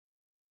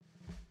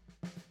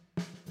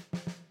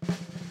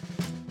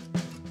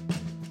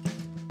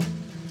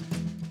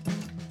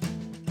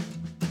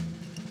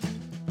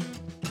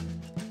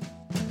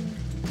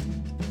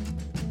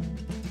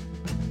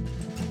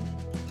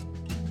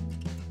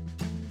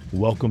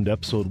Welcome to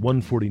episode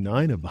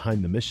 149 of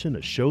Behind the Mission,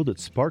 a show that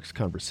sparks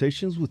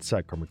conversations with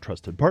PsychArmor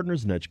trusted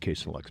partners and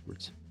educational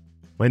experts.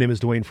 My name is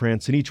Dwayne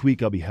France, and each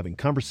week I'll be having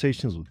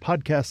conversations with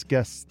podcast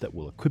guests that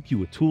will equip you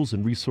with tools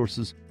and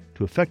resources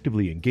to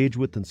effectively engage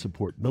with and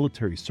support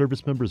military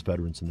service members,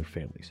 veterans, and their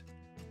families.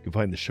 You can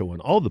find the show on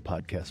all the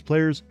podcast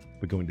players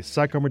by going to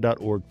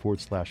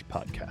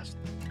psycharmor.org/podcast.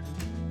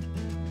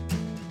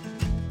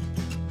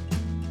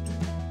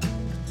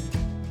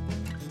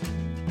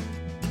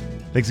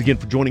 Thanks again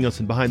for joining us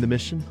in Behind the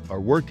Mission.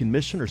 Our work and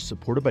mission are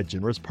supported by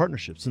generous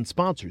partnerships and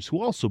sponsors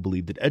who also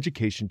believe that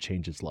education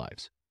changes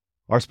lives.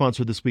 Our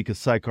sponsor this week is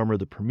PsychArmor,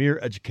 the premier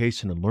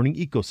education and learning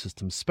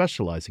ecosystem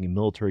specializing in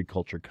military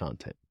culture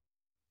content.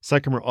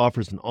 PsychArmor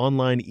offers an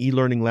online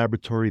e-learning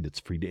laboratory that's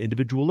free to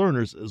individual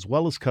learners as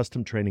well as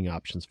custom training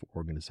options for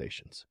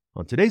organizations.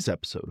 On today's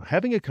episode, I'm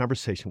having a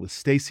conversation with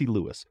Stacey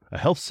Lewis, a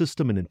health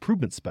system and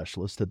improvement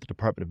specialist at the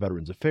Department of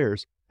Veterans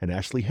Affairs, and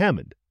Ashley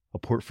Hammond, a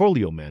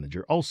portfolio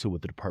manager also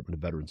with the Department of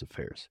Veterans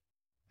Affairs.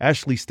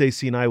 Ashley,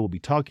 Stacey, and I will be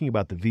talking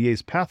about the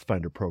VA's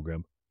Pathfinder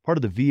program, part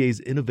of the VA's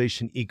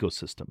innovation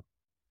ecosystem.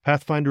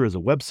 Pathfinder is a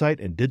website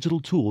and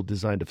digital tool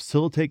designed to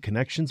facilitate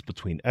connections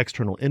between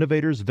external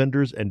innovators,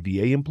 vendors, and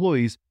VA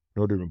employees in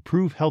order to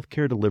improve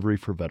healthcare delivery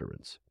for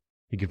veterans.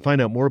 You can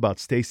find out more about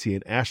Stacey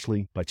and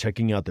Ashley by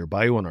checking out their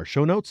bio in our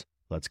show notes.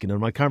 Let's get into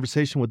my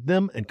conversation with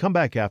them and come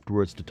back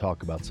afterwards to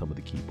talk about some of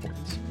the key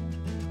points.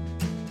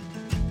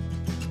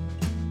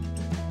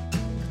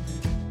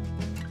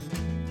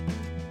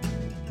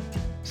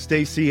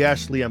 Stacey,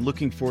 Ashley, I'm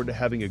looking forward to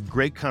having a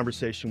great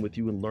conversation with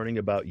you and learning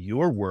about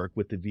your work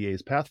with the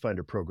VA's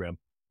Pathfinder program.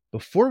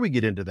 Before we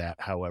get into that,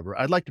 however,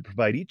 I'd like to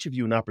provide each of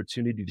you an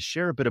opportunity to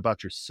share a bit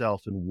about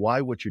yourself and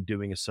why what you're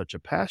doing is such a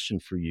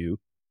passion for you.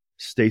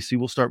 Stacey,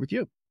 we'll start with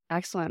you.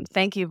 Excellent.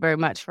 Thank you very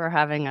much for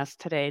having us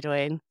today,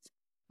 Dwayne.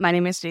 My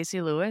name is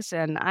Stacey Lewis,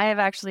 and I have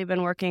actually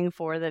been working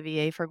for the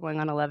VA for going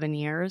on 11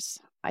 years.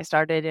 I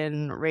started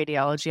in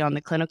radiology on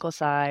the clinical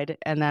side,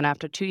 and then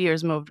after 2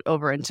 years moved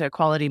over into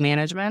quality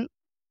management,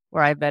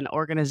 where I've been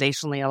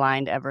organizationally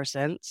aligned ever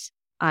since.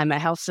 I'm a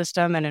health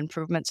system and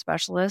improvement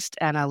specialist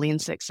and a Lean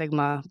Six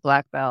Sigma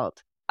black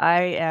belt.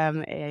 I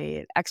am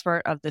an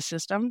expert of the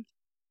system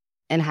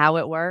and how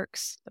it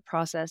works, the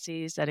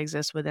processes that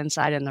exist within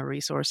inside, and the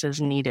resources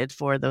needed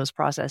for those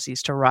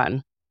processes to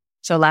run.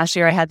 So last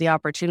year I had the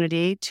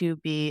opportunity to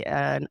be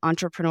an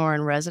entrepreneur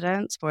in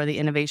residence for the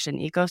innovation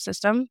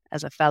ecosystem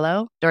as a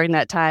fellow. During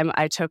that time,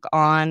 I took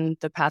on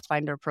the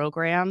Pathfinder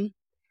program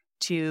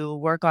to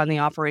work on the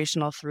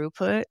operational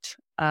throughput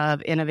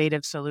of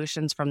innovative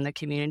solutions from the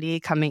community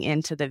coming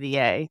into the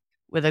VA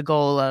with a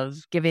goal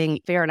of giving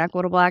fair and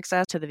equitable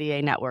access to the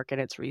VA network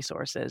and its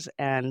resources.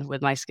 And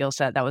with my skill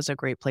set, that was a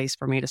great place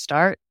for me to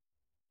start.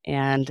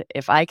 And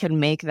if I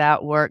can make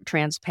that work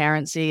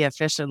transparency,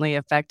 efficiently,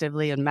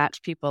 effectively, and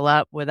match people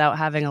up without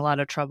having a lot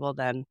of trouble,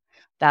 then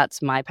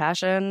that's my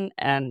passion.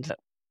 And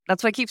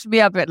that's what keeps me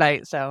up at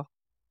night. So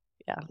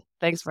yeah,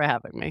 thanks for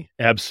having me.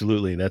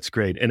 Absolutely. That's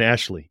great. And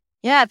Ashley.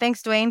 Yeah,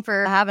 thanks, Dwayne,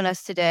 for having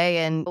us today.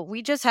 And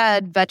we just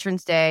had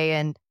Veterans Day,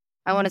 and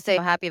I want to say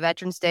happy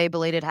Veterans Day,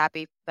 belated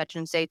happy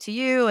Veterans Day to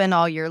you and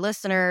all your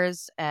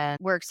listeners. And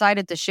we're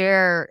excited to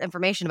share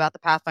information about the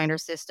Pathfinder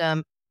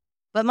system.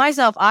 But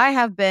myself, I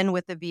have been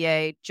with the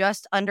VA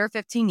just under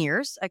 15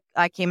 years.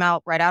 I came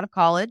out right out of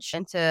college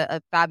into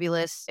a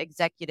fabulous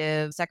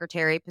executive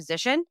secretary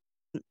position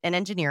in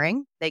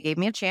engineering. They gave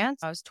me a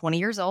chance. I was 20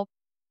 years old.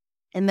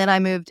 And then I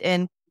moved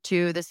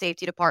into the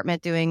safety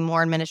department doing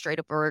more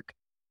administrative work.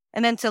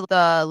 And then to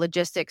the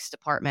logistics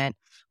department,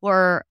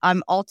 where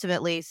I'm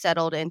ultimately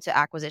settled into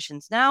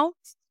acquisitions now,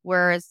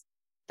 whereas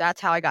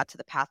that's how I got to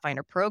the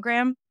Pathfinder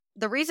program.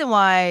 The reason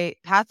why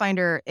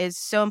Pathfinder is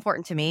so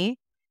important to me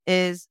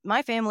is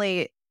my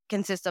family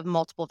consists of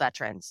multiple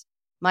veterans.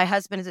 My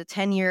husband is a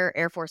 10-year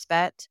Air Force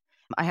vet.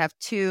 I have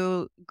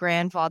two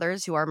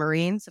grandfathers who are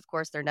Marines. Of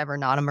course, they're never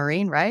not a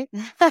Marine, right?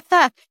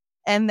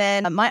 And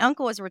then my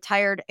uncle was a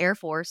retired Air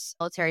Force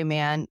military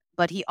man,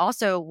 but he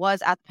also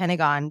was at the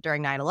Pentagon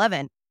during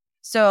 9/11.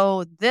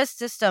 So this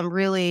system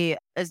really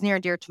is near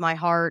and dear to my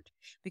heart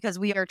because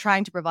we are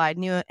trying to provide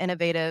new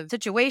innovative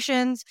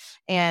situations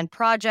and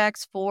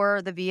projects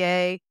for the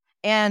VA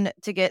and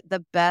to get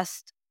the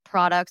best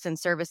products and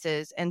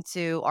services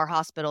into our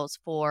hospitals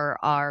for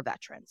our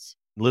veterans.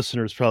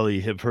 Listeners probably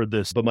have heard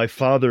this, but my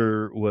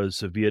father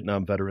was a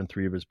Vietnam veteran.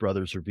 3 of his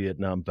brothers are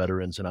Vietnam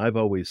veterans. And I've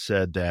always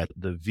said that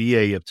the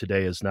VA of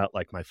today is not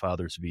like my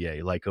father's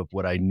VA, like of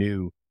what I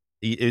knew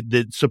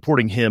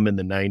supporting him in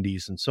the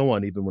 90s and so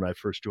on, even when I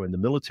first joined the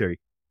military.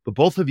 But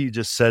both of you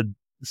just said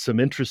some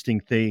interesting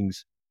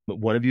things. But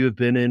one of you have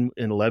been in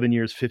 11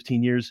 years,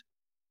 15 years.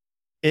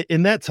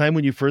 In that time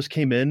when you first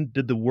came in,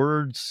 did the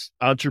words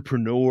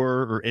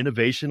entrepreneur or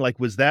innovation,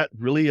 was that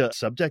really a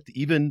subject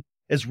even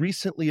as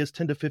recently as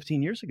 10 to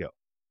 15 years ago?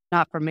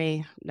 Not for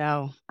me,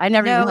 no. I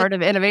never even heard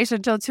of innovation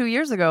until 2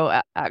 years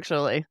ago,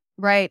 actually.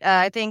 Right.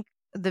 I think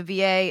the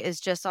VA is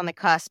just on the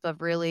cusp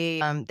of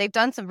really, they've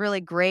done some really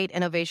great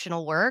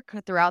innovational work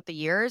throughout the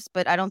years,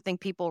 but I don't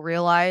think people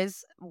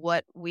realize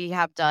what we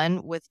have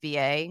done with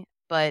VA.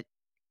 But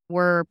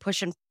we're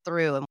pushing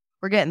through and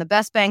we're getting the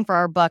best bang for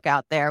our buck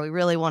out there. We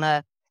really want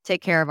to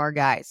take care of our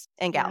guys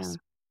and gals. Yeah.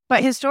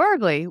 But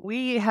historically,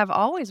 we have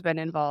always been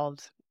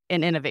involved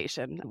in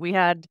innovation. We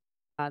had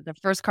the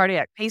first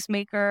cardiac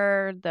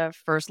pacemaker, the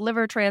first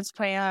liver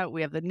transplant.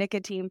 We have the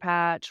nicotine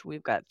patch.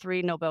 We've got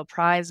 3 Nobel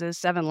Prizes,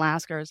 7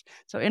 Laskers.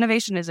 So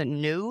innovation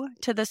isn't new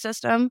to the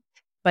system,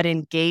 but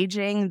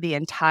engaging the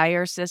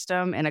entire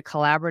system in a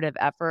collaborative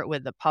effort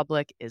with the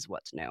public is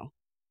what's new.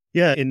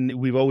 Yeah, and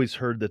we've always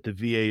heard that the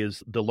VA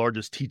is the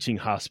largest teaching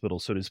hospital,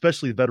 so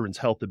especially the Veterans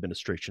Health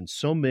Administration.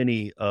 So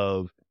many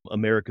of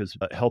America's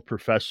health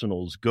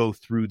professionals go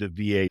through the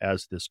VA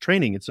as this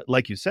training. It's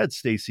like you said,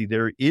 Stacey,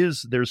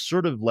 there's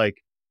sort of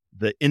like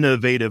the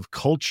innovative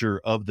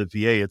culture of the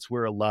VA. It's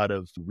where a lot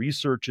of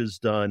research is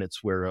done.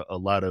 It's where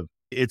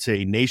it's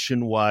a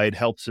nationwide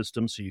health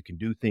system, so you can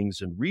do things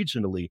in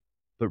regionally,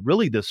 but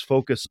really this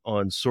focus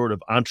on sort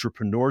of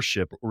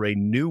entrepreneurship or a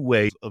new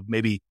way of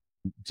maybe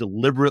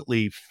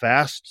deliberately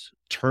fast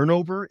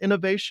turnover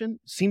innovation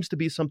seems to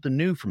be something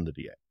new from the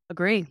VA.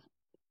 Agree.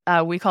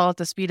 We call it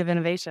the speed of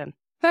innovation.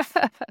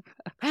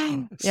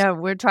 Yeah,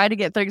 we're trying to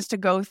get things to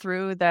go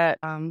through that.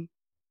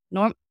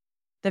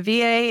 The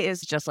VA is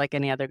just like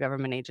any other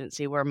government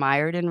agency. We're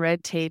mired in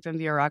red tape and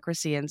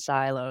bureaucracy and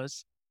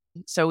silos.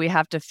 So we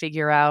have to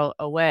figure out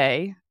a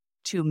way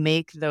to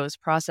make those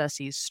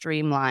processes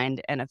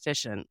streamlined and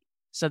efficient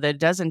so that it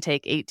doesn't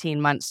take 18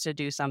 months to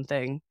do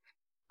something,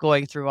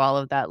 going through all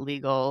of that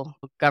legal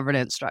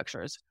governance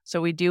structures.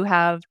 So we do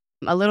have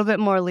a little bit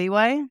more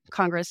leeway.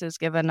 Congress has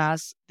given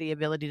us the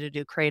ability to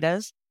do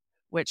CRADAs,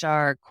 which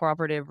are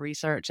cooperative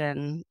research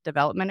and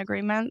development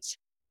agreements.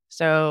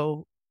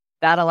 So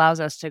that allows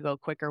us to go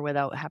quicker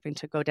without having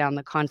to go down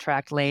the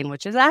contract lane,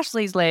 which is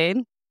Ashley's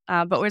lane.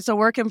 But it's a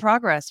work in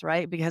progress,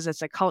 right? Because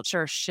it's a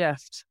culture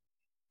shift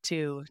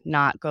to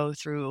not go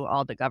through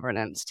all the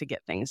governance to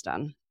get things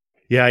done.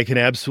 Yeah, I can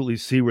absolutely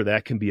see where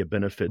that can be a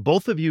benefit.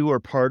 Both of you are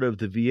part of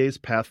the VA's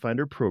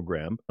Pathfinder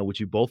program, which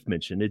you both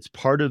mentioned. It's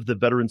part of the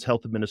Veterans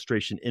Health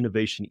Administration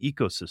innovation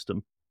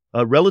ecosystem.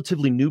 A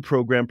relatively new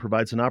program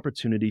provides an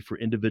opportunity for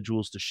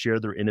individuals to share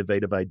their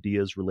innovative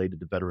ideas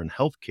related to veteran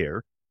health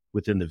care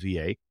within the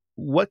VA.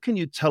 What can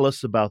you tell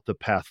us about the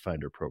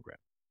Pathfinder program?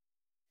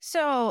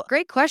 So,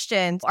 great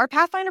question. Our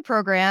Pathfinder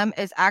program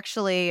is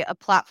actually a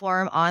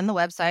platform on the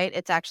website.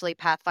 It's actually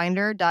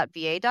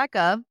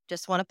pathfinder.va.gov.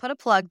 Just want to put a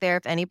plug there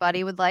if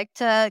anybody would like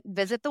to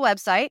visit the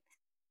website.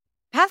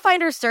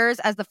 Pathfinder serves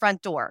as the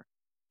front door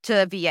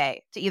to VA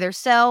to either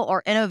sell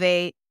or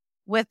innovate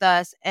with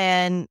us,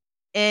 and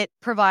it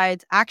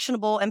provides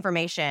actionable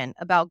information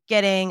about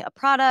getting a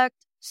product,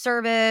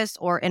 service,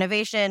 or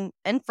innovation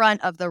in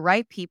front of the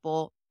right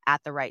people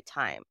at the right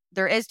time.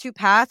 There is 2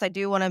 paths. I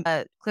do want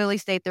to clearly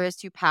state there is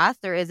 2 paths.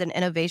 There is an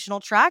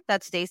innovational track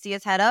that Stacey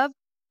is head of,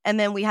 and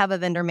then we have a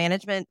vendor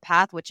management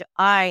path, which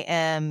I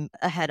am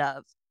ahead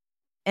of.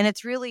 And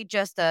it's really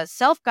just a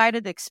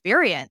self-guided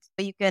experience.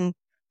 You can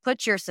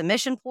put your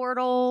submission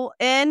portal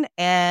in,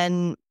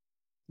 and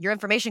your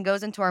information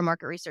goes into our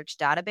market research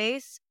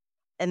database,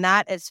 and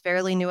that is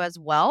fairly new as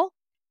well.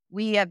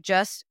 We have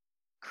just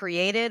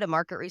created a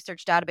market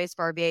research database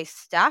for our VA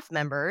staff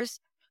members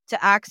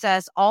to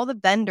access all the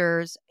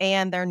vendors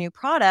and their new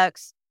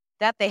products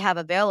that they have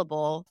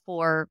available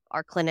for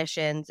our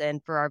clinicians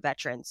and for our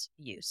veterans'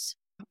 use.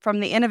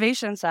 From the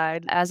innovation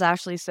side, as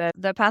Ashley said,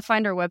 the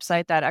Pathfinder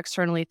website, that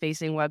externally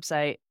facing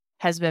website,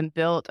 has been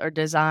built or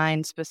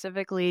designed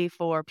specifically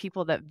for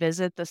people that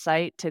visit the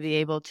site to be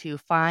able to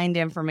find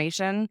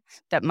information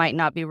that might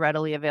not be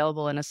readily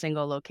available in a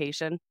single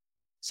location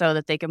so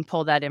that they can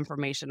pull that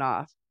information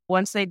off.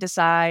 Once they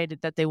decide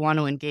that they want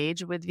to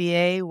engage with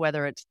VA,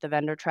 whether it's the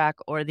vendor track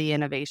or the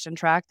innovation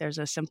track, there's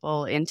a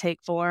simple intake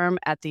form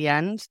at the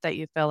end that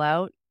you fill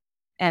out.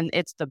 And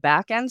it's the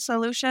back-end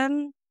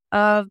solution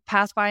of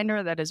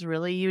Pathfinder that is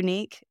really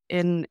unique,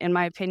 in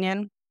my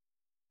opinion.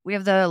 We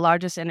have the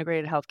largest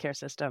integrated healthcare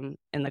system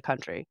in the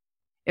country.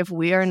 If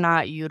we are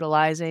not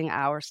utilizing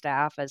our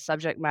staff as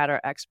subject matter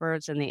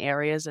experts in the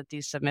areas that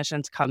these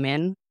submissions come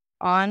in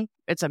on,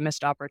 it's a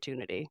missed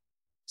opportunity.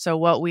 So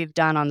what we've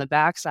done on the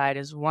backside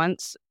is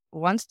once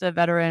the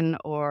veteran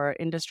or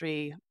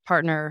industry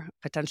partner,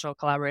 potential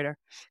collaborator,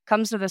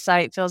 comes to the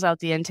site, fills out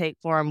the intake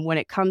form, when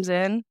it comes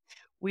in,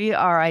 we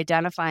are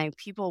identifying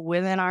people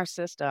within our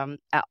system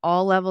at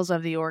all levels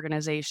of the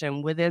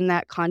organization within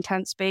that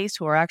content space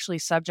who are actually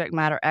subject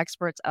matter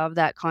experts of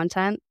that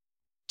content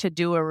to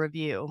do a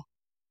review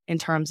in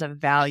terms of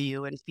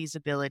value and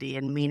feasibility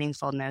and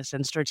meaningfulness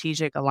and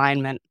strategic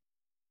alignment.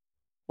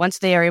 Once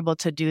they are able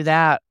to do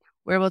that,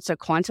 we're able to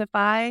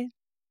quantify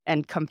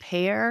and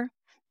compare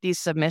these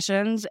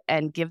submissions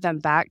and give them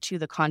back to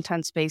the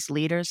content space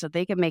leaders so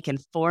they can make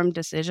informed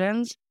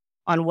decisions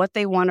on what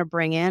they want to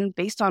bring in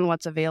based on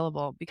what's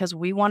available, because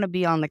we want to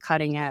be on the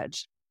cutting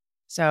edge.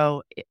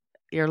 So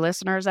your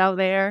listeners out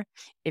there,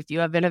 if you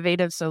have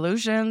innovative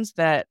solutions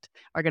that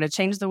are going to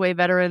change the way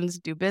veterans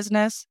do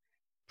business,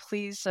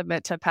 please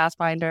submit to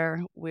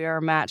Pathfinder. We are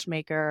a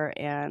matchmaker,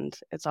 and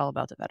it's all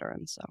about the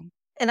veterans. So,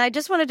 and I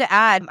just wanted to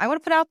add, I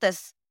want to put out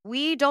this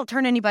We don't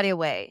turn anybody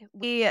away.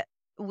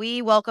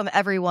 We welcome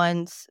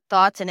everyone's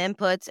thoughts and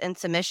inputs and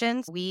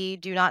submissions. We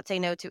do not say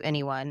no to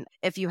anyone.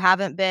 If you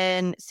haven't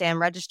been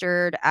SAM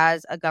registered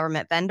as a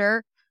government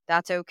vendor,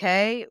 that's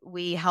okay.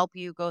 We help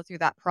you go through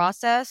that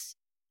process.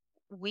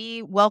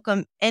 We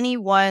welcome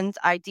anyone's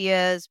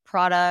ideas,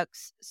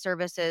 products,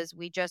 services.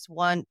 We just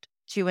want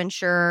to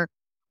ensure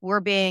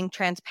we're being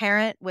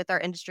transparent with our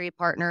industry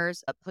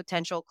partners,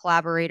 potential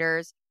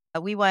collaborators.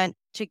 We want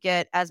to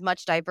get as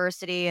much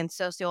diversity and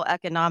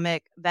socioeconomic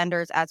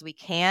vendors as we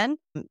can,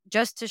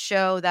 just to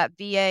show that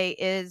VA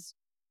is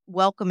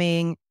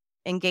welcoming,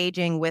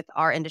 engaging with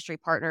our industry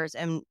partners,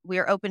 and we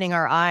are opening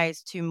our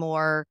eyes to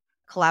more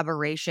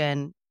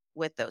collaboration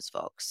with those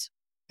folks.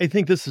 I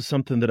think this is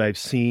something that I've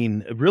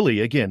seen really,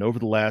 again, over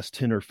the last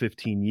 10 or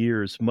 15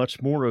 years,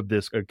 much more of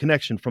this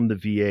connection from the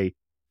VA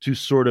to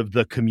sort of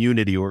the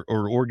community or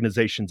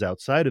organizations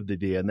outside of the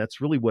VA. And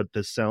that's really what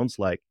this sounds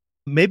like.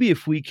 Maybe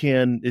if we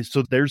can,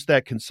 so there's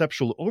that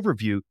conceptual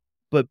overview,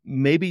 but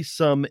maybe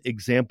some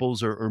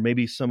examples or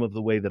maybe some of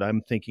the way that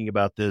I'm thinking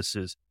about this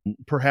is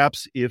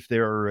perhaps if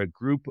there are a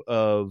group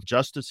of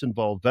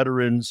justice-involved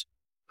veterans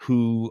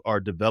who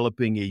are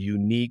developing a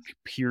unique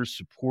peer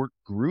support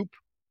group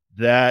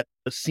that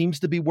seems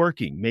to be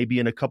working, maybe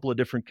in a couple of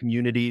different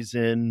communities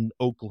in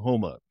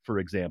Oklahoma, for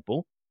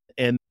example,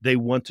 and they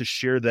want to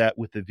share that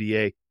with the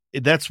VA.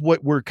 That's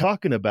what we're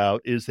talking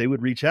about, is they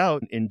would reach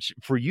out and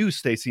for you,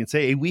 Stacey, and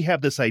say, hey, we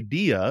have this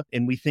idea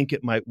and we think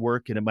it might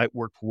work and it might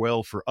work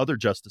well for other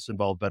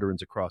justice-involved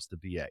veterans across the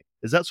VA.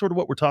 Is that sort of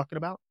what we're talking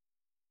about?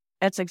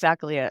 That's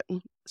exactly it.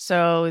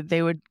 So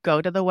they would go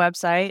to the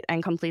website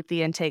and complete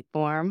the intake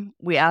form.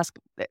 We ask,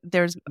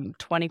 there's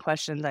 20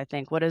 questions, I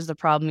think. What is the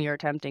problem you're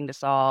attempting to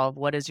solve?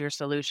 What is your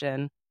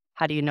solution?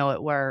 How do you know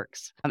it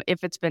works?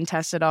 If it's been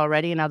tested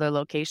already in other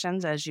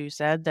locations, as you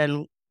said,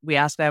 then we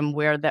ask them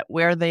where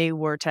they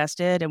were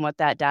tested and what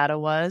that data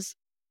was.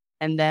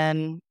 And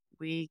then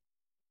we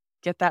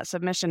get that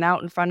submission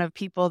out in front of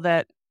people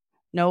that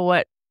know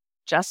what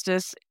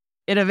justice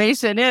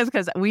innovation is,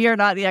 because we are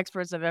not the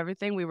experts of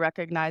everything. We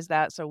recognize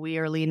that. So we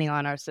are leaning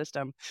on our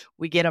system.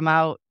 We get them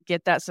out,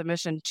 get that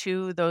submission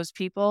to those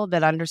people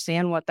that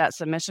understand what that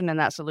submission and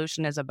that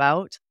solution is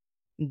about.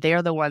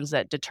 They're the ones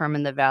that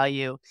determine the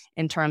value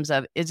in terms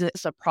of, is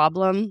this a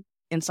problem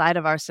inside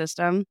of our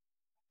system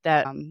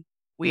that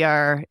we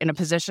are in a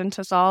position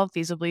to solve,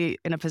 feasibly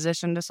in a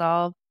position to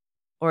solve?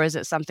 Or is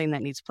it something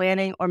that needs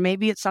planning? Or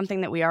maybe it's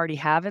something that we already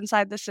have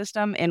inside the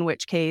system, in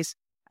which case,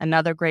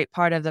 another great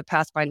part of the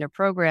Pathfinder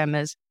program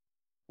is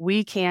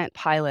we can't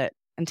pilot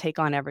and take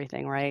on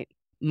everything, right?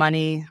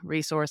 Money,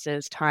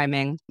 resources,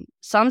 timing.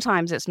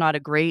 Sometimes it's not a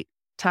great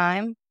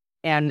time,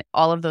 and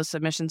all of those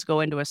submissions go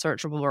into a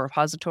searchable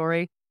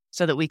repository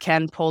so that we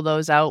can pull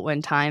those out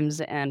when times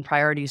and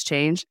priorities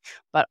change.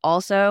 But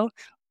also,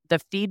 the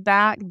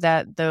feedback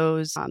that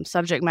those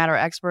subject matter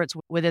experts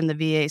within the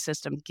VA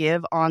system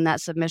give on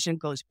that submission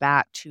goes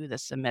back to the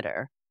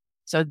submitter.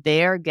 So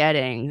they're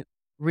getting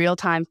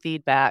real-time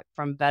feedback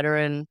from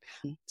veteran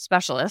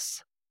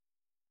specialists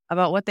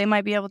about what they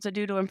might be able to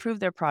do to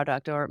improve their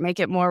product or make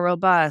it more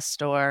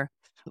robust, or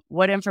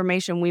what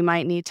information we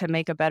might need to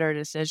make a better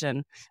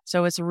decision.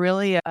 So it's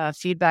really a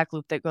feedback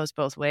loop that goes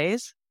both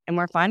ways, and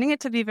we're finding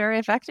it to be very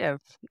effective,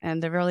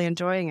 and they're really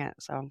enjoying it.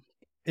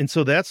 And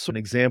so that's an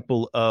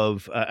example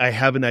of I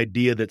have an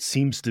idea that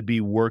seems to be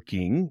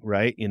working,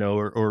 right?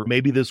 Or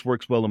maybe this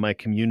works well in my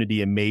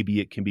community and maybe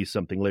it can be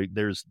something like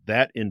there's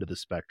that end of the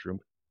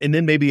spectrum. And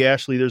then maybe,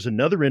 Ashley, there's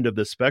another end of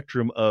the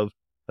spectrum of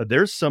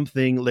there's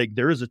something like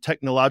there is a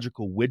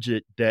technological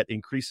widget that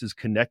increases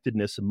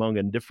connectedness among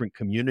a different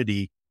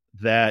community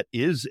that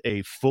is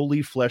a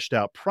fully fleshed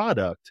out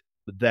product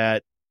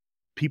that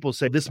people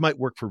say this might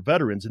work for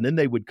veterans, and then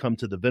they would come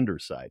to the vendor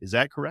side. Is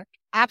that correct?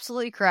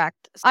 Absolutely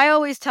correct. I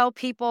always tell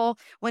people,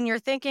 when you're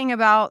thinking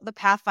about the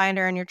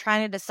Pathfinder and you're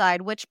trying to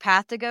decide which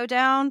path to go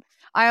down,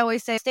 I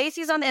always say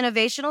Stacey's on the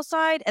innovational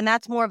side, and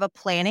that's more of a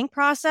planning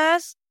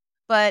process.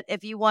 But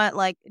if you want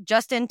like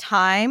just in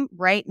time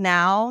right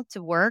now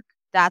to work,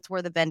 that's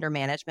where the vendor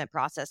management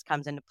process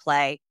comes into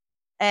play.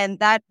 And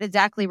that's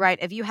exactly right.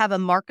 If you have a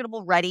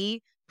marketable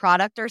ready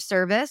product or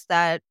service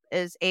that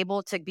is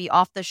able to be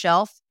off the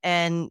shelf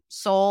and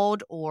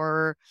sold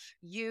or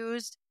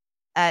used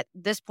at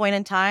this point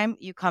in time,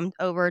 you come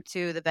over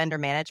to the vendor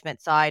management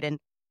side. And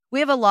we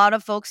have a lot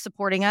of folks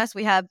supporting us.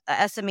 We have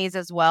SMEs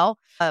as well.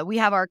 We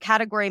have our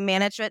category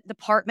management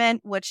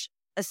department, which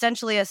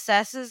essentially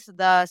assesses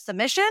the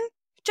submission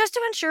just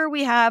to ensure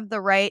we have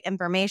the right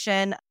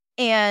information,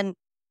 and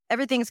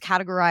everything's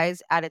categorized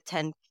out of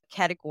 10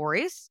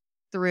 categories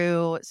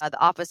through the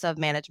Office of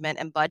Management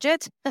and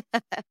Budget.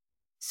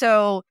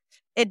 So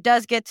it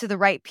does get to the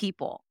right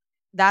people.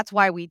 That's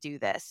why we do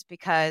this,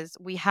 because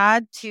we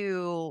had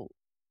to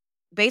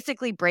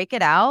basically break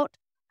it out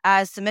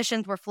as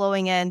submissions were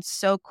flowing in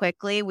so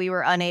quickly. We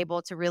were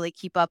unable to really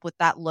keep up with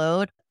that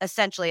load,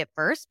 essentially at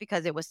first,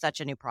 because it was such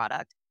a new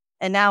product.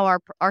 And now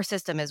our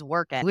system is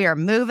working. We are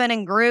moving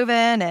and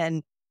grooving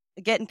and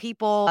getting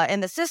people in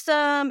the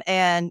system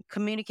and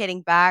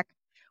communicating back.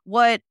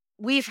 What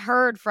we've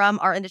heard from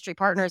our industry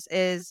partners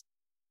is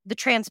the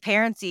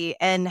transparency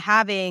and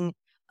having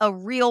a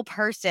real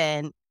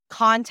person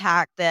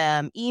contact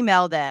them,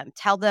 email them,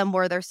 tell them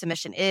where their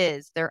submission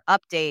is, their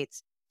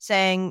updates,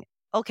 saying,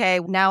 okay,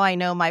 now I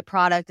know my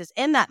product is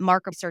in that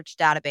market research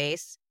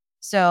database.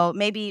 So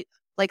maybe,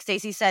 like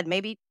Stacey said,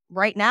 maybe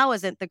right now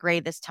isn't the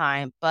greatest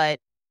time, but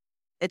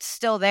it's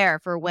still there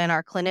for when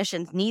our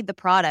clinicians need the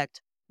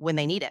product when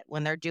they need it,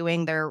 when they're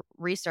doing their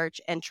research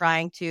and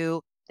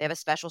they have a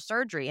special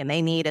surgery and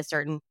they need a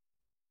certain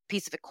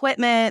piece of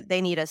equipment,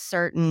 they need a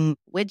certain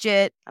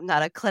widget. I'm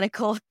not a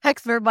clinical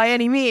expert by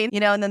any means,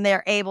 and then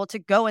they're able to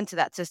go into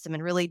that system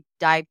and really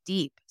dive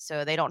deep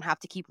so they don't have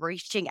to keep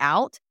reaching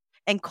out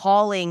and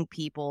calling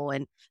people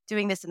and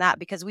doing this and that,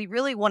 because we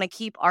really want to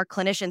keep our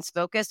clinicians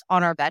focused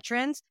on our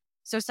veterans.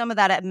 So some of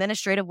that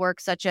administrative work,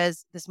 such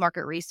as this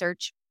market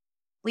research,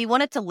 we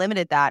wanted to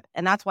limit that.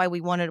 And that's why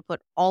we wanted to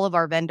put all of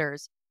our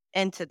vendors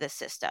into this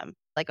system,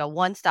 like a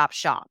one-stop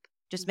shop,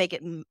 just make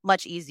it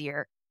much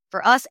easier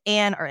for us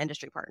and our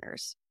industry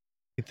partners.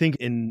 I think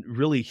in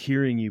really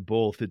hearing you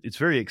both, it's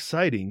very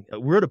exciting.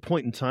 We're at a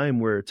point in time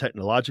where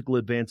technological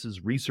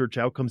advances, research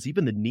outcomes,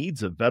 even the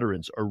needs of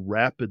veterans are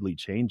rapidly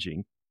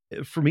changing.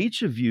 From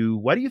each of you,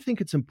 why do you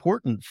think it's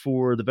important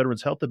for the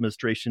Veterans Health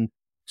Administration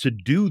to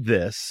do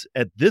this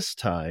at this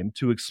time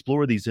to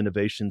explore these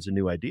innovations and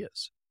new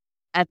ideas?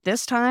 At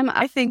this time,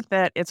 I think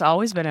that it's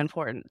always been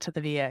important to the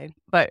VA.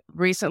 But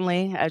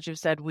recently, as you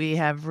said, we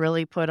have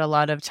really put a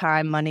lot of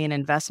time, money, and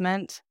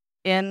investment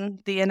in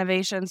the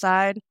innovation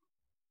side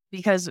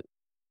because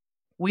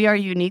we are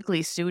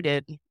uniquely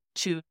suited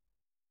to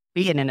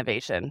be an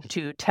innovation,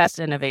 to test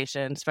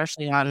innovation,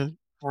 especially on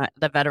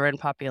the veteran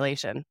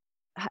population.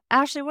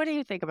 Ashley, what do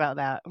you think about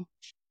that?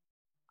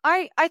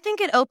 I think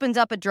it opens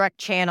up a direct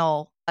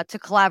channel to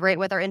collaborate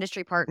with our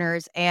industry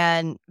partners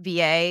and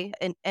VA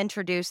and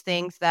introduce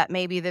things that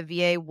maybe the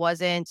VA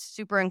wasn't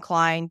super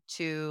inclined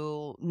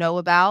to know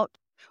about.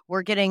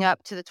 We're getting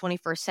up to the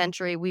 21st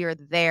century. We are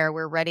there.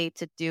 We're ready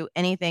to do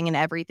anything and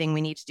everything we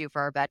need to do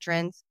for our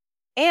veterans.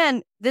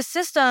 And the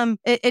system,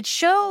 it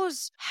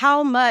shows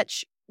how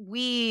much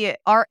we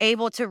are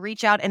able to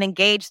reach out and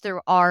engage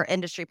through our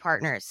industry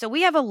partners. So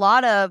we have a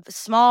lot of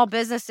small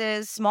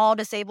businesses, small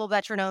disabled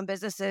veteran-owned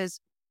businesses,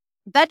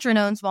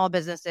 veteran-owned small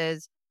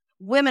businesses,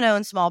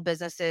 women-owned small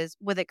businesses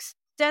with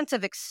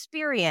extensive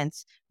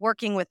experience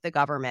working with the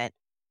government.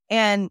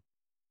 And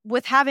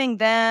with having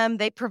them,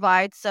 they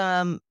provide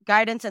some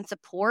guidance and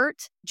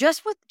support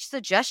just with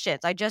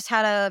suggestions. I just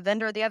had a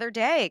vendor the other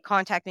day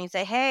contact me and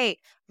say, hey,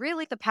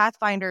 really the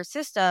Pathfinder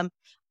system,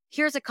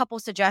 here's a couple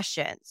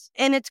suggestions.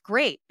 And it's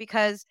great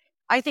because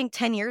I think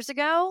 10 years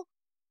ago,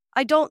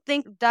 I don't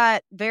think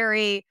that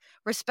very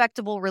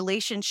respectable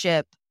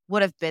relationship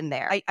would have been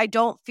there. I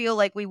don't feel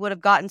like we would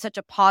have gotten such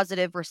a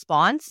positive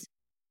response.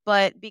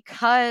 But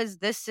because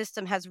this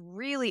system has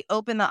really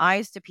opened the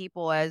eyes to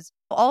people, as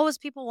all those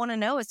people want to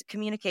know is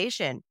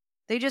communication.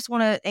 They just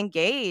want to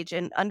engage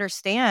and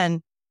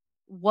understand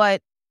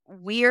what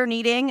we're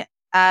needing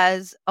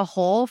as a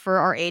whole for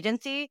our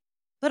agency.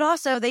 But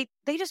also they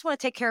just want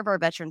to take care of our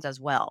veterans as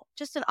well.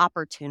 Just an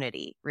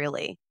opportunity,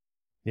 really.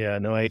 Yeah,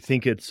 no, I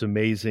think it's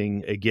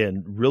amazing.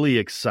 Again, really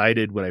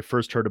excited when I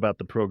first heard about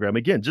the program.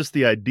 Again, just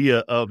the idea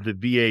of the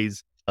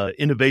VA's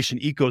innovation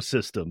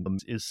ecosystem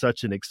is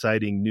such an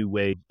exciting new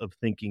way of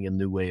thinking and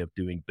new way of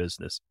doing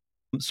business.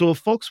 So if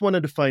folks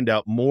wanted to find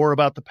out more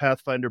about the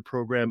Pathfinder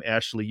program,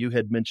 Ashley, you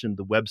had mentioned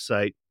the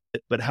website,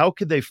 but how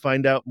could they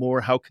find out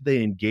more? How could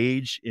they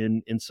engage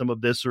in some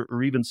of this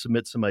or even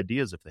submit some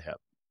ideas if they have?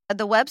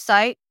 The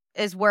website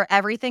is where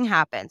everything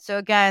happens. So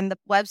again, the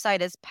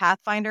website is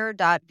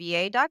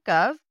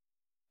pathfinder.va.gov.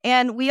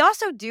 And we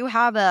also do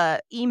have a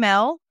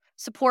email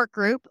support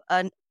group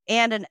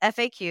and an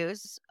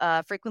FAQs,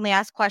 frequently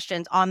asked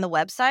questions on the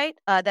website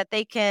that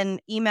they can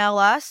email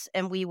us,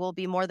 and we will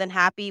be more than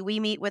happy. We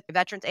meet with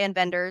veterans and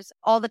vendors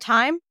all the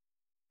time.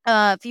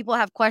 If people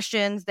have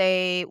questions,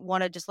 they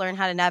want to just learn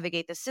how to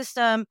navigate the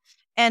system,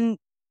 and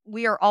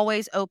we are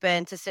always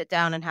open to sit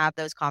down and have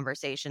those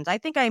conversations. I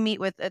think I meet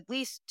with at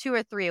least 2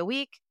 or 3 a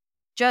week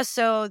just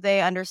so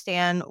they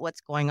understand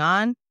what's going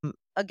on.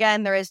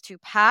 Again, there is 2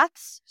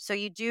 paths, so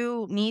you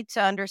do need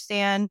to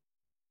understand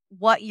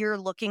what you're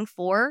looking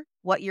for,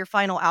 what your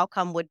final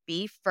outcome would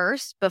be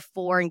first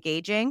before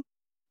engaging.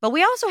 But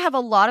we also have a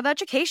lot of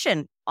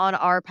education on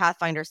our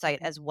Pathfinder site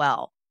as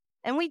well.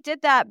 And we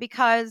did that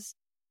because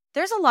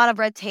there's a lot of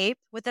red tape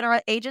within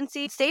our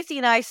agency. Stacey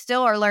and I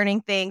still are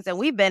learning things, and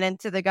we've been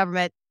into the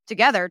government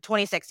together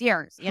 26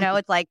 years.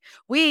 It's like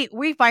we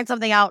find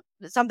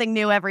something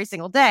new every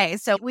single day.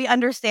 So we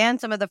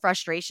understand some of the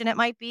frustration it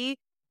might be.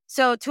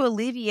 So to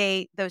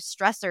alleviate those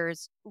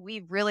stressors,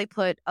 we really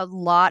put a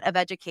lot of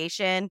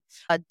education,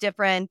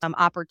 different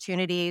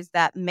opportunities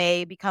that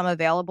may become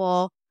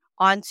available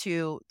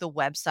onto the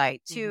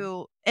website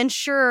to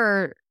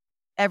ensure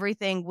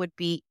everything would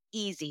be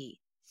easy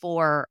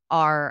for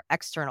our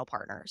external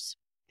partners.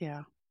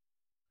 Yeah.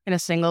 In a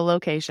single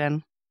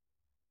location.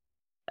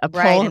 a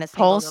Right, in a single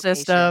poll location.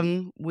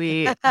 system.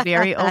 We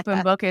very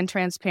open book and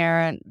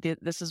transparent.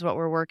 This is what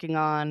we're working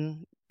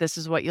on. This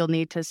is what you'll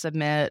need to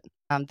submit.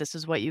 This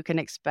is what you can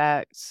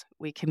expect.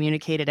 We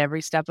communicate at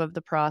every step of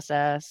the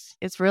process.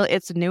 It's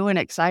new and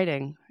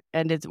exciting,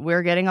 and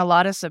we're getting a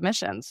lot of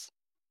submissions.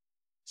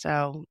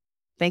 So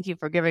thank you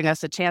for giving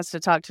us a chance to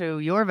talk to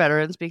your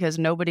veterans, because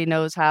nobody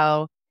knows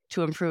how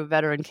to improve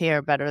veteran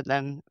care better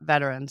than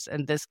veterans.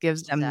 And this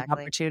gives them the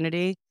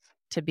opportunity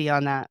to be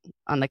on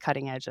the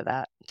cutting edge of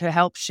that, to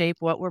help shape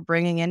what we're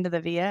bringing into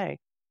the VA.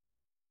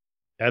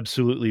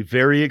 Absolutely.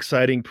 Very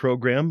exciting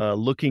program.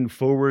 Looking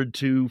forward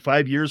to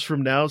 5 years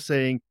from now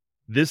saying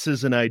this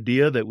is an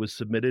idea that was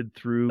submitted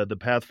through the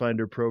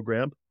Pathfinder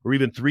program, or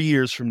even 3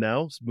 years from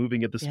now,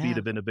 moving at the speed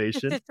of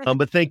innovation.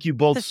 But thank you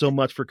both so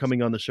much for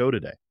coming on the show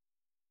today.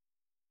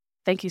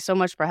 Thank you so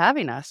much for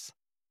having us.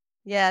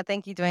 Yeah,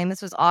 thank you, Dwayne.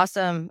 This was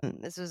awesome.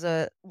 This was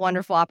a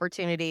wonderful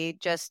opportunity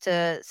just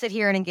to sit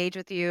here and engage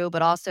with you,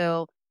 but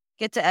also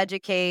get to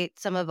educate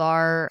some of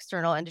our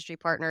external industry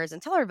partners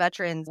and tell our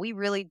veterans we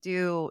really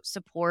do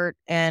support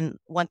and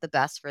want the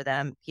best for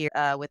them here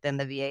within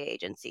the VA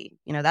agency.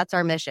 That's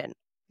our mission.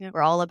 Yep.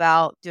 We're all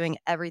about doing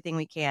everything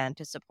we can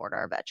to support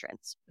our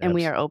veterans. And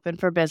we are open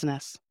for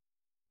business.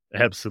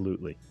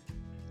 Absolutely.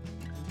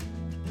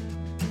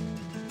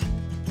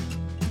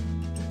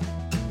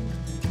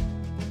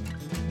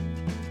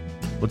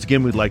 Once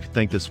again, we'd like to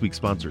thank this week's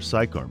sponsor,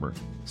 PsychArmor.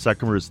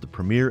 PsychArmor is the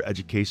premier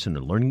education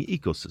and learning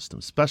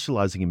ecosystem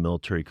specializing in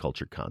military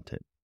culture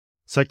content.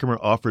 PsychArmor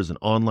offers an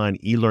online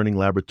e-learning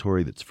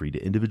laboratory that's free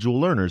to individual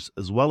learners,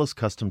 as well as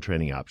custom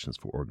training options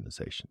for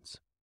organizations.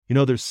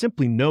 There's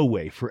simply no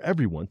way for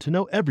everyone to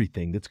know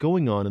everything that's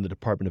going on in the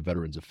Department of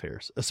Veterans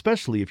Affairs,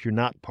 especially if you're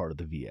not part of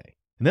the VA.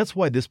 And that's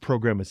why this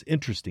program is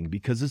interesting,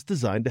 because it's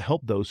designed to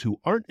help those who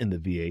aren't in the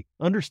VA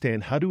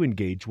understand how to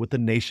engage with the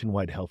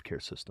nationwide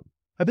healthcare system.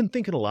 I've been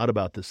thinking a lot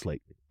about this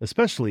lately,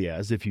 especially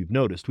as, if you've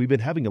noticed, we've been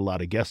having a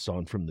lot of guests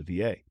on from the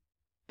VA.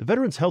 The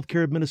Veterans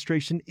Healthcare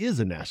Administration is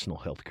a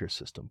national healthcare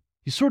system.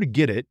 You sort of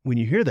get it when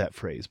you hear that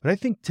phrase, but I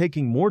think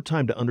taking more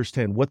time to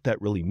understand what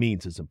that really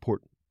means is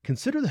important.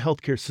 Consider the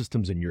healthcare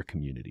systems in your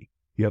community.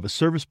 You have a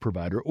service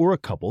provider or a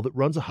couple that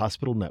runs a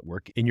hospital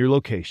network in your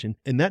location,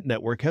 and that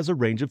network has a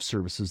range of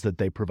services that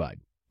they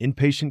provide: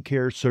 inpatient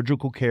care,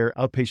 surgical care,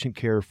 outpatient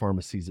care,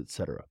 pharmacies,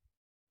 etc.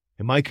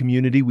 In my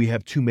community, we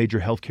have 2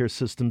 major healthcare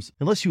systems.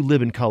 Unless you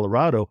live in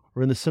Colorado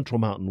or in the Central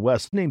Mountain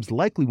West, names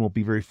likely won't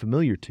be very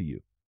familiar to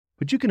you.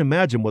 But you can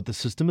imagine what the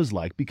system is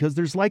like, because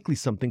there's likely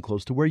something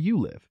close to where you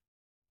live.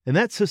 And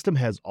that system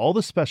has all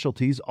the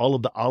specialties, all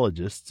of the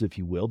ologists, if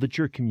you will, that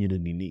your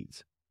community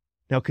needs.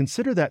 Now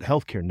consider that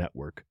healthcare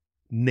network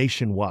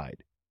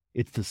nationwide.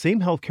 It's the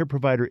same healthcare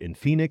provider in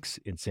Phoenix,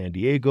 in San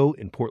Diego,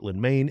 in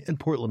Portland, Maine, and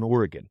Portland,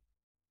 Oregon.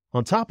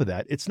 On top of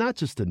that, it's not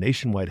just a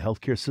nationwide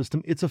healthcare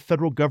system, it's a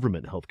federal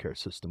government healthcare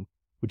system,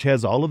 which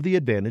has all of the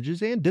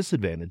advantages and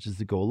disadvantages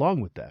that go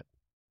along with that.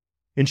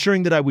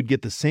 Ensuring that I would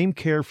get the same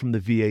care from the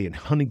VA in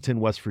Huntington,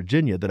 West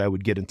Virginia that I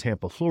would get in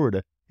Tampa,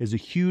 Florida, is a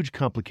huge,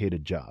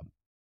 complicated job.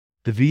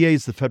 The VA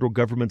is the federal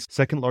government's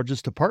second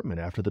largest department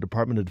after the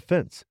Department of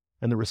Defense,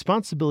 and the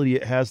responsibility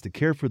it has to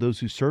care for those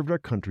who served our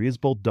country is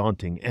both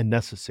daunting and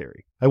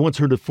necessary. I once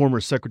heard a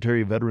former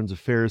Secretary of Veterans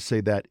Affairs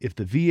say that if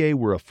the VA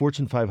were a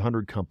Fortune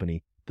 500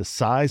 company, the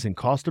size and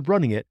cost of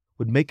running it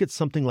would make it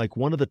something like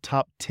one of the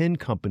top 10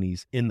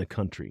 companies in the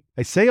country.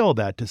 I say all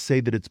that to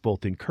say that it's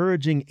both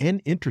encouraging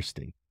and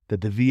interesting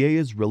that the VA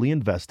is really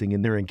investing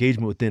in their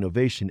engagement with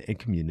innovation and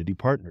community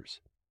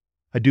partners.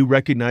 I do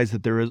recognize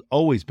that there has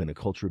always been a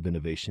culture of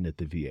innovation at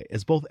the VA,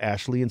 as both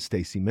Ashley and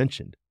Stacey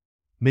mentioned.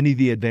 Many of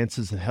the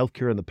advances in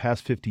healthcare in the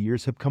past 50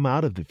 years have come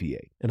out of the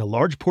VA, and a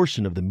large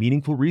portion of the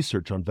meaningful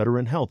research on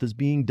veteran health is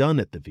being done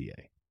at the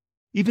VA.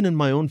 Even in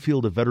my own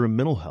field of veteran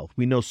mental health,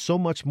 we know so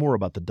much more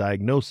about the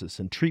diagnosis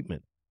and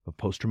treatment of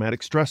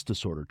post-traumatic stress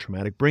disorder,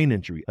 traumatic brain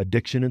injury,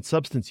 addiction and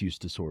substance use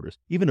disorders,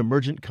 even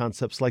emergent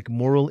concepts like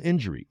moral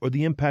injury or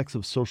the impacts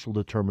of social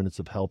determinants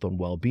of health on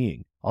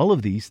well-being. All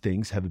of these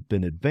things have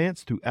been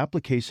advanced through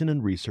application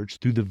and research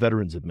through the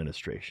Veterans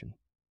Administration.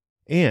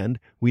 And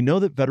we know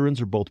that veterans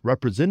are both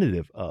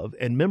representative of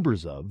and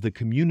members of the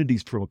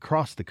communities from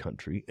across the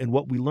country, and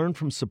what we learn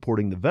from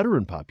supporting the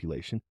veteran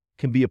population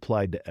can be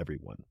applied to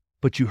everyone.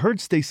 But you heard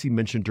Stacey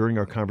mention during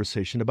our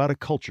conversation about a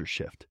culture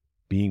shift,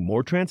 being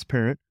more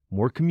transparent,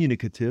 more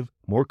communicative,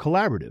 more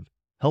collaborative,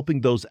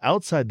 helping those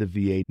outside the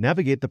VA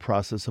navigate the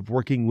process of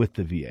working with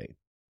the VA.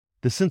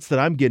 The sense that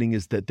I'm getting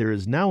is that there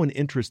is now an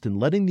interest in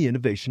letting the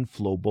innovation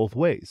flow both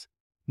ways,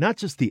 not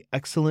just the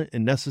excellent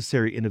and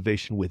necessary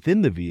innovation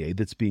within the VA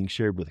that's being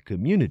shared with the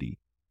community,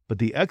 but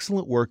the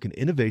excellent work and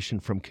innovation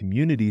from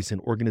communities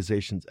and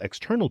organizations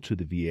external to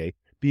the VA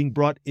being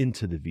brought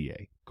into the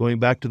VA. Going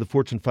back to the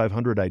Fortune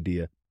 500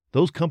 idea,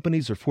 those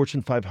companies are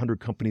Fortune 500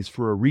 companies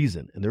for a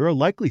reason, and there are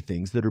likely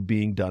things that are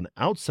being done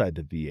outside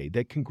the VA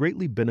that can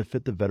greatly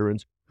benefit the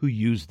veterans who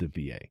use the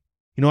VA.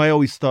 I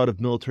always thought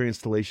of military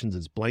installations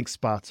as blank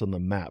spots on the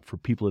map for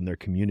people in their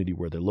community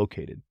where they're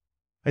located.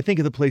 I think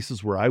of the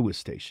places where I was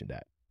stationed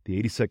at.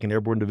 the 82nd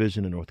Airborne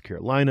Division in North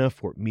Carolina,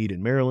 Fort Meade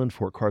in Maryland,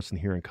 Fort Carson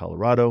here in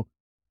Colorado.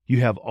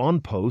 You have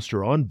on post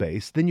or on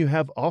base, then you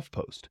have off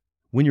post.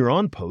 When you're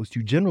on post,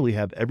 you generally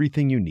have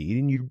everything you need,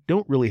 and you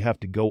don't really have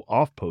to go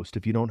off post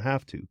if you don't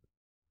have to.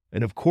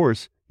 And of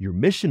course, your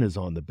mission is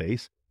on the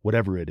base,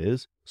 whatever it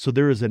is, so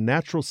there is a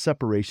natural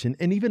separation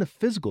and even a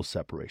physical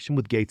separation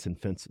with gates and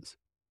fences.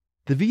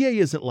 The VA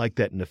isn't like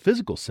that in a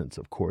physical sense,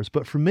 of course,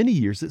 but for many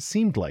years it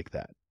seemed like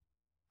that.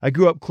 I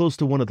grew up close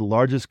to one of the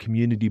largest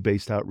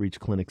community-based outreach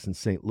clinics in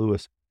St.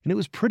 Louis, and it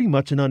was pretty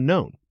much an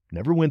unknown.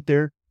 Never went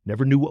there,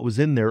 never knew what was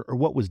in there or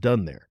what was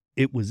done there.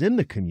 It was in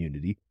the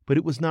community, but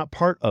it was not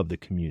part of the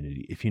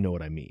community, if you know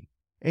what I mean.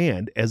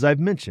 And, as I've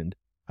mentioned,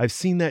 I've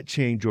seen that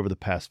change over the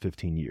past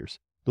 15 years.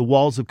 The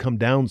walls have come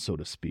down, so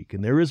to speak,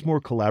 and there is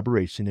more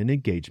collaboration and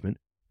engagement,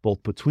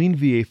 both between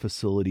VA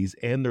facilities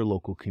and their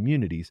local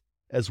communities,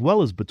 as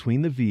well as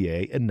between the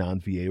VA and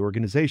non-VA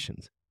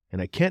organizations.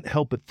 And I can't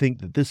help but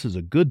think that this is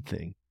a good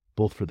thing,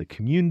 both for the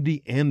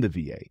community and the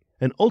VA,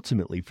 and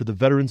ultimately for the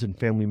veterans and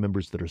family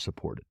members that are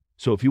supported.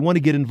 So if you want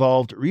to get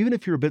involved, or even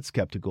if you're a bit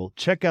skeptical,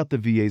 check out the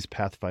VA's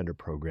Pathfinder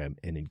program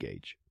and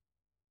engage.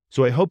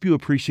 So I hope you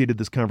appreciated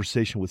this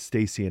conversation with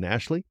Stacey and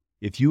Ashley.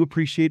 If you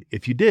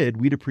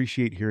did, we'd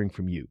appreciate hearing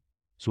from you.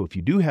 So if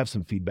you do have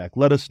some feedback,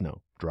 let us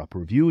know. Drop a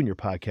review in your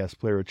podcast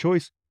player of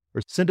choice,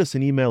 or send us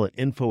an email at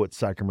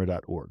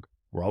info@psychomer.org.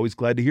 We're always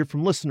glad to hear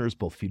from listeners,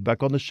 both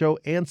feedback on the show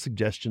and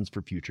suggestions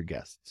for future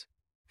guests.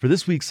 For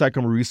this week's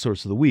PsychArmor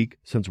Resource of the Week,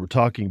 since we're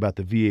talking about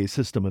the VA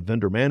system of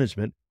vendor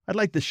management, I'd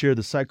like to share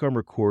the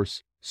PsychArmor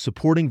course,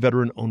 Supporting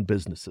Veteran-Owned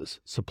Businesses,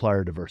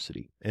 Supplier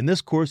Diversity. In this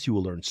course, you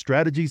will learn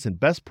strategies and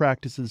best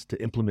practices to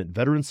implement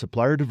veteran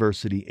supplier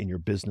diversity in your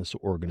business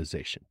or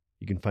organization.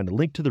 You can find a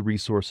link to the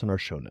resource in our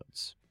show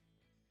notes.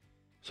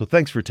 So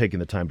thanks for taking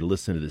the time to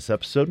listen to this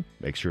episode.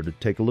 Make sure to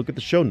take a look at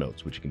the show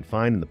notes, which you can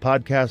find in the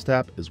podcast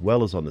app, as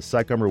well as on the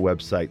PsychArmor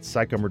website,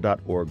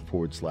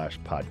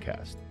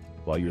 psychomer.org/podcast.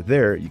 While you're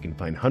there, you can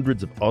find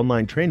hundreds of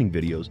online training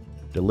videos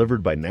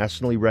delivered by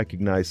nationally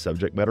recognized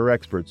subject matter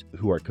experts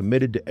who are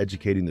committed to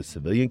educating the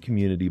civilian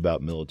community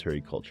about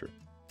military culture.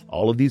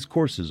 All of these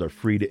courses are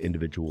free to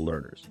individual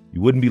learners.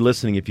 You wouldn't be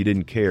listening if you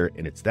didn't care,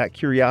 and it's that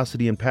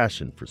curiosity and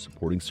passion for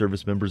supporting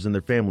service members and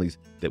their families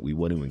that we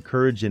want to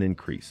encourage and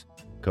increase.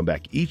 Come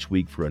back each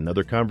week for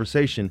another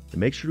conversation, and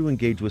make sure to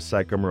engage with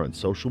PsychArmor on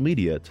social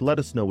media to let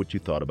us know what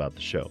you thought about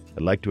the show.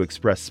 I'd like to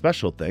express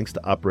special thanks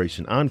to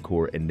Operation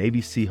Encore and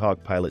Navy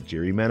Seahawk pilot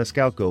Jerry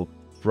Maniscalco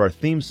for our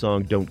theme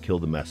song, Don't Kill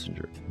the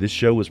Messenger. This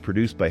show was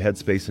produced by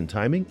Headspace and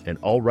Timing, and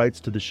all rights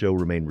to the show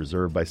remain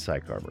reserved by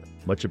PsychArmor.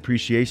 Much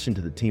appreciation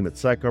to the team at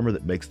PsychArmor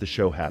that makes the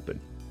show happen.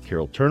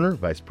 Carol Turner,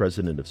 Vice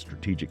President of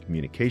Strategic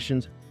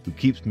Communications, who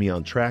keeps me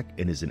on track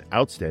and is an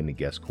outstanding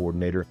guest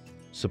coordinator.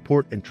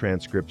 Support and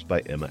transcripts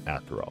by Emma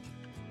Atherall.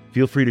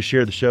 Feel free to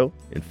share the show.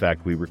 In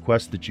fact, we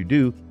request that you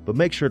do, but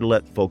make sure to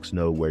let folks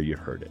know where you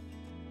heard it.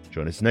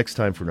 Join us next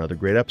time for another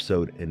great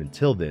episode, and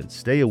until then,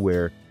 stay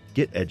aware,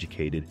 get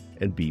educated,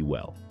 and be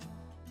well.